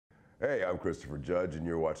Hey, I'm Christopher Judge, and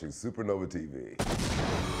you're watching Supanova TV.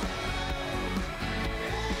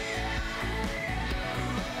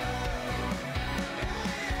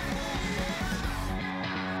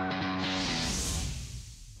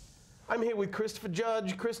 I'm here with Christopher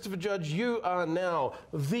Judge. Christopher Judge, you are now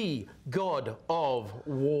the God of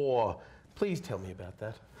War. Please tell me about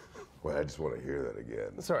that. Well, I just want to hear that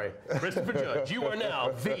again. Sorry, Christopher Judge, you are now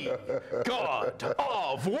the God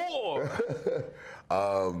of War.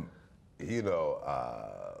 It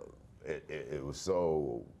was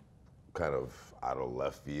so kind of out of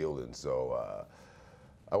left field, and so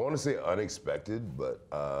I want to say unexpected, but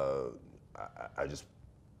I just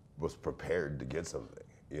was prepared to get something.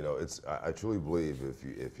 You know, I truly believe if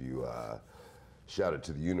you shout it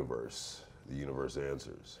to the universe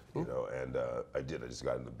answers. You know, and I did. I just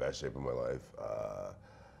got in the best shape of my life.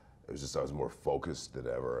 It was just I was more focused than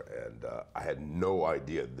ever, and I had no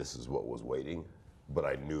idea this is what was waiting, but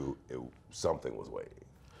I knew something was waiting,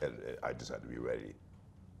 and I just had to be ready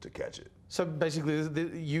to catch it. So basically,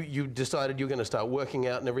 you decided you're going to start working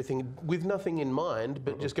out and everything with nothing in mind,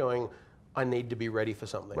 but just going, I need to be ready for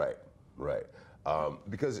something. Right, right.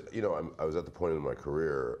 Because you know, I was at the point in my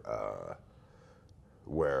career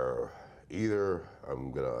where either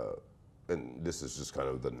I'm gonna, and this is just kind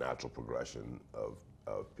of the natural progression of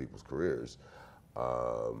people's careers,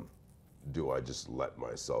 do I just let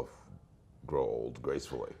myself grow old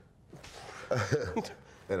gracefully?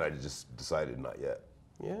 And I just decided not yet.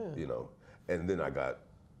 Yeah. You know, and then I got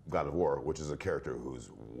God of War, which is a character who's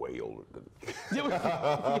way older than me.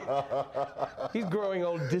 He's growing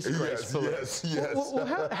old disgracefully. Yes. Well,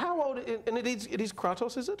 how old? And it is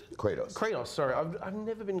Kratos, is it? Kratos. Kratos. Sorry, I've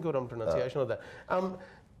never been good on pronunciation of that.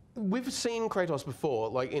 We've seen Kratos before,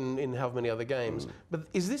 like in however many other games. But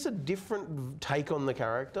is this a different take on the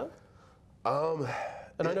character?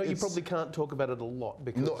 And I know you probably can't talk about it a lot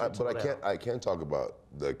because no, but I can't talk about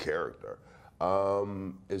the character.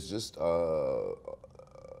 It's just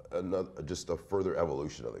just a further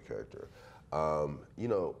evolution of the character. You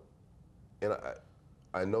know, and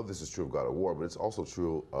I know this is true of God of War, but it's also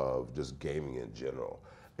true of just gaming in general.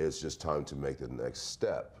 It's just time to make the next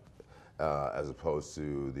step, as opposed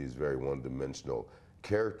to these very one-dimensional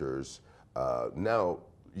characters. Now,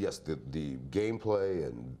 yes, the gameplay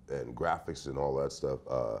and graphics and all that stuff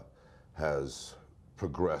has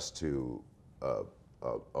progressed to a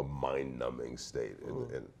mind-numbing state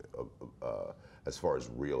as far as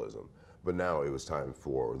realism. But now it was time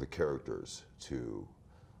for the characters to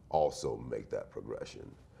also make that progression.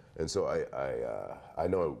 And so I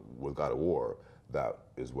know with God of War, that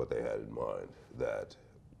is what they had in mind, that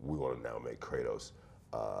we want to now make Kratos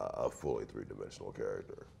a fully three-dimensional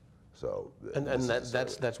character. So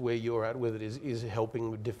that's where you're at with it, is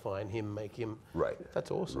helping define him, make him. Right. That's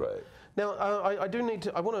awesome. Right. Now I do need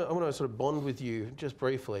to. I want to sort of bond with you just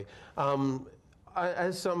briefly.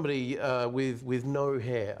 As somebody with no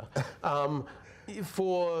hair,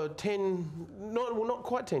 for not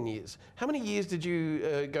quite 10 years. How many years did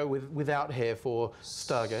you go without hair for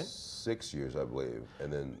Stargate? 6 years, I believe,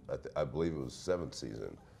 and then I believe it was 7th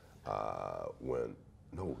season when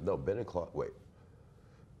Ben and Claude. Wait,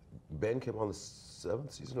 Ben came on the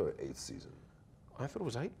 7th season or 8th season? I thought it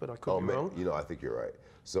was 8, but I could be wrong. You know, I think you're right.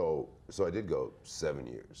 So I did go 7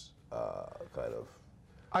 years, kind of.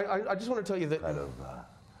 I just want to tell you that. Kind of.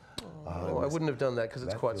 I wouldn't have done that because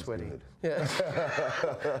it's quite sweaty. Good. Yeah.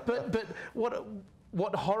 but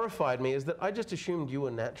what horrified me is that I just assumed you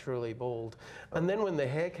were naturally bald, and then when the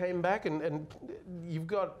hair came back, and you've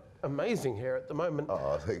got amazing hair at the moment.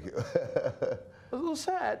 Oh, thank you. I was a little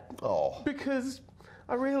sad. Oh. Because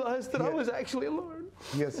I realised that I was actually alone.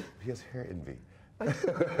 He has hair envy. I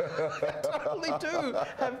totally do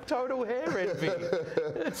have total hair envy.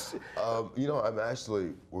 You know,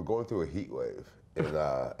 we're going through a heat wave in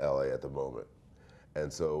LA at the moment.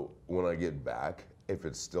 And so when I get back, if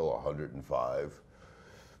it's still 105,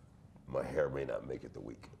 my hair may not make it the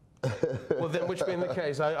week. Well, then, which being the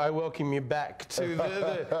case, I welcome you back to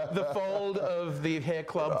the fold of the hair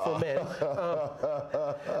club for men.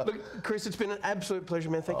 Look, Chris, it's been an absolute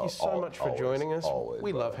pleasure, man. Thank you so much for joining us.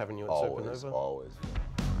 We love having you at Supanova. Always.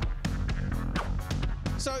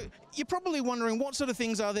 So you're probably wondering what sort of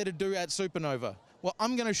things are there to do at Supanova? Well,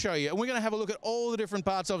 I'm going to show you, and we're going to have a look at all the different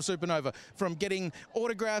parts of Supanova, from getting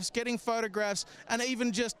autographs, getting photographs, and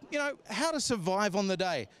even just, you know, how to survive on the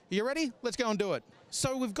day. Are you ready? Let's go and do it.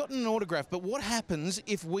 So we've gotten an autograph, but what happens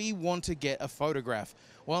if we want to get a photograph?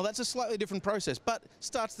 Well, that's a slightly different process, but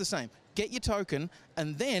starts the same. Get your token,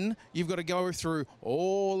 and then you've got to go through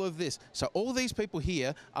all of this. So all these people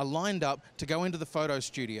here are lined up to go into the photo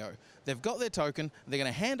studio. They've got their token, they're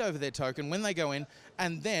going to hand over their token when they go in,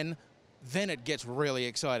 and then then it gets really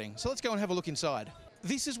exciting. So let's go and have a look inside.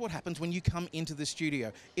 This is what happens when you come into the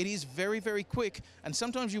studio. It is very, very quick, and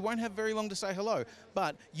sometimes you won't have very long to say hello,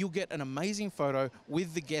 but you'll get an amazing photo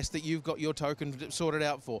with the guest that you've got your token sorted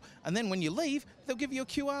out for. And then when you leave, they'll give you a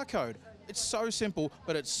QR code. It's so simple,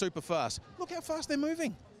 but it's super fast. Look how fast they're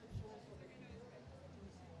moving.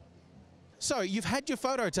 So you've had your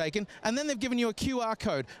photo taken, and then they've given you a QR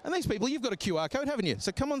code. And these people, you've got a QR code, haven't you?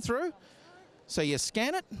 So come on through. So you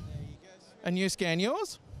scan it, and you scan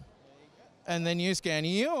yours. And then you scan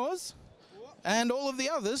yours, and all of the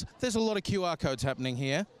others. There's a lot of QR codes happening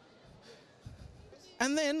here.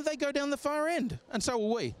 And then they go down the far end, and so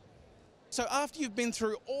will we. So after you've been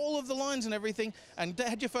through all of the lines and everything, and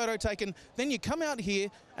had your photo taken, then you come out here,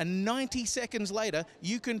 and 90 seconds later,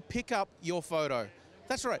 you can pick up your photo.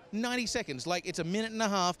 That's right, 90 seconds, like it's a minute and a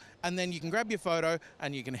half, and then you can grab your photo,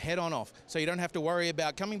 and you can head on off. So you don't have to worry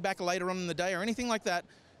about coming back later on in the day or anything like that.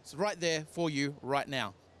 It's right there for you right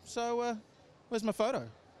now. So, where's my photo?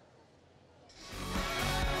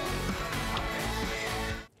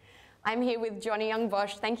 I'm here with Johnny Yong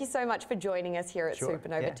Bosch. Thank you so much for joining us here at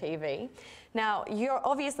Supanova TV. Now, you're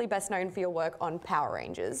obviously best known for your work on Power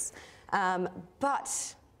Rangers,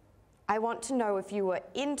 but I want to know if you were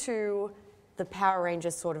into the Power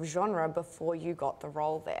Rangers sort of genre before you got the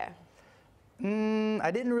role there.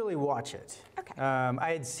 I didn't really watch it. Okay.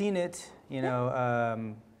 I had seen it, you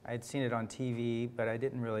know, I had seen it on TV, but I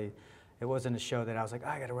didn't really, it wasn't a show that I was like, oh,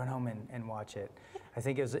 I got to run home and watch it. I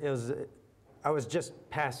think I was just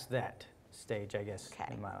past that stage, I guess,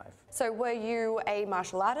 in my life. So were you a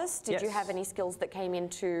martial artist? Did Yes. you have any skills that came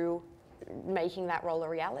into making that role a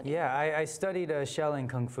reality? Yeah, I studied Shaolin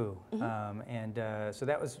Kung Fu, so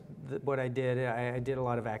that was what I did. I did a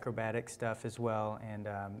lot of acrobatic stuff as well, and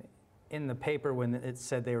in the paper when it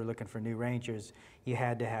said they were looking for new Rangers, you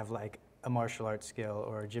had to have like a martial arts skill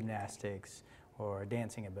or gymnastics or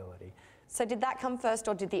dancing ability. So did that come first,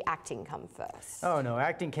 or did the acting come first? Oh no,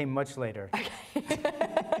 acting came much later.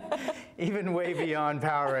 Even way beyond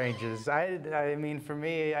Power Rangers. I mean, for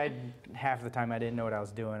me, half the time I didn't know what I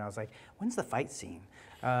was doing. I was like, when's the fight scene?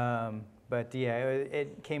 But yeah,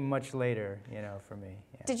 it came much later, you know, for me.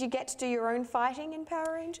 Yeah. Did you get to do your own fighting in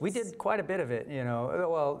Power Rangers? We did quite a bit of it, you know,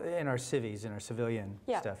 well, in our civvies, in our civilian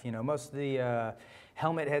stuff. You know, most of the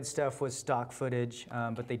helmet head stuff was stock footage,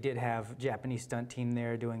 but they did have Japanese stunt team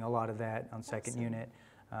there doing a lot of that on second unit.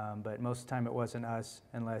 But most of the time it wasn't us,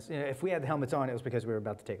 unless, you know, if we had the helmets on, it was because we were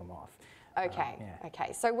about to take them off. Okay,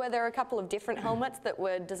 okay. So were there a couple of different helmets that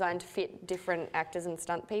were designed to fit different actors and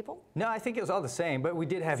stunt people? No, I think it was all the same, but we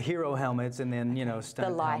did have hero helmets and then, you know,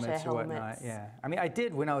 stunt helmets or whatnot. Yeah. I mean, I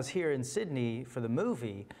did, when I was here in Sydney for the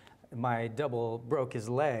movie, my double broke his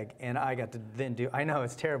leg, and I got to then do, I know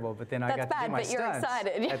it's terrible, but then I got to do my stunts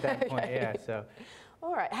at that point, yeah, so.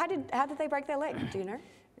 All right, how did they break their leg, do you know?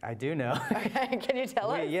 I do know. Okay, can you tell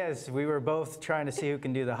us? Yes, we were both trying to see who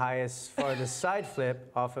can do the highest, farthest side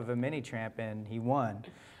flip off of a mini tramp, and he won.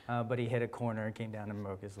 But he hit a corner and came down and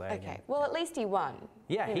broke his leg. Okay, well at least he won.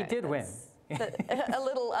 Yeah, he did win. a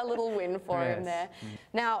little win for him there.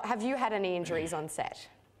 Now, have you had any injuries on set?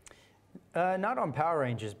 Not on Power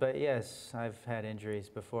Rangers, but yes, I've had injuries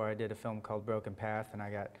before. I did a film called Broken Path, and I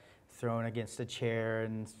got thrown against a chair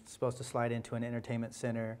and supposed to slide into an entertainment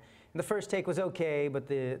center. And the first take was okay, but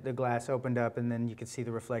the glass opened up, and then you could see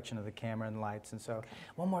the reflection of the camera and lights. And so,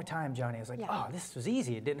 one more time, Johnny. I was like, oh, this was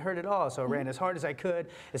easy. It didn't hurt at all. So I ran as hard as I could,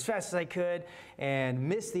 as fast as I could, and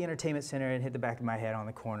missed the entertainment center and hit the back of my head on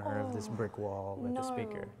the corner of this brick wall with the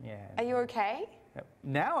speaker. Yeah. Are you okay?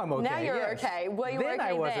 Now I'm okay. Now you're okay. Were you okay then?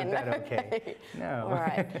 I wasn't that okay. No. All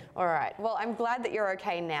right. All right. Well, I'm glad that you're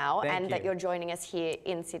okay now and that you're joining us here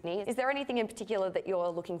in Sydney. Is there anything in particular that you're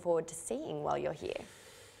looking forward to seeing while you're here?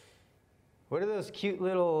 What are those cute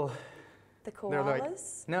little... The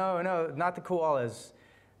koalas? No, not the koalas.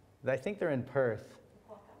 I think they're in Perth.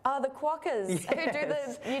 Oh, the quokkas.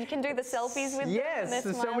 Yes. You can do the selfies with them. Yes,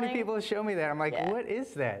 so many people show me that. I'm like, what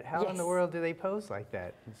is that? How in the world do they pose like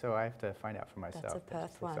that? And so I have to find out for myself. That's a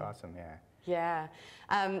Perth one. It's awesome, yeah.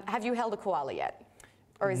 Yeah. Have you held a koala yet?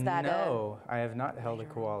 Or is that No, I have not held a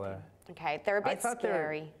koala. Okay, they're a bit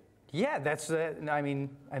scary. Yeah, that's, I mean,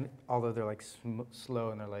 although they're like slow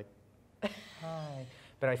and they're like, hi.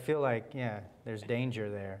 But I feel like, there's danger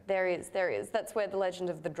there. There is. That's where the legend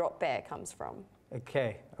of the drop bear comes from.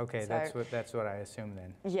 Okay, so, that's what I assume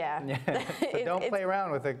then. Yeah. So don't play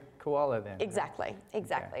around with a koala then. Exactly.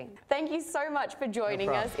 Okay. Thank you so much for joining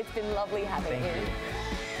us. It's been lovely having you.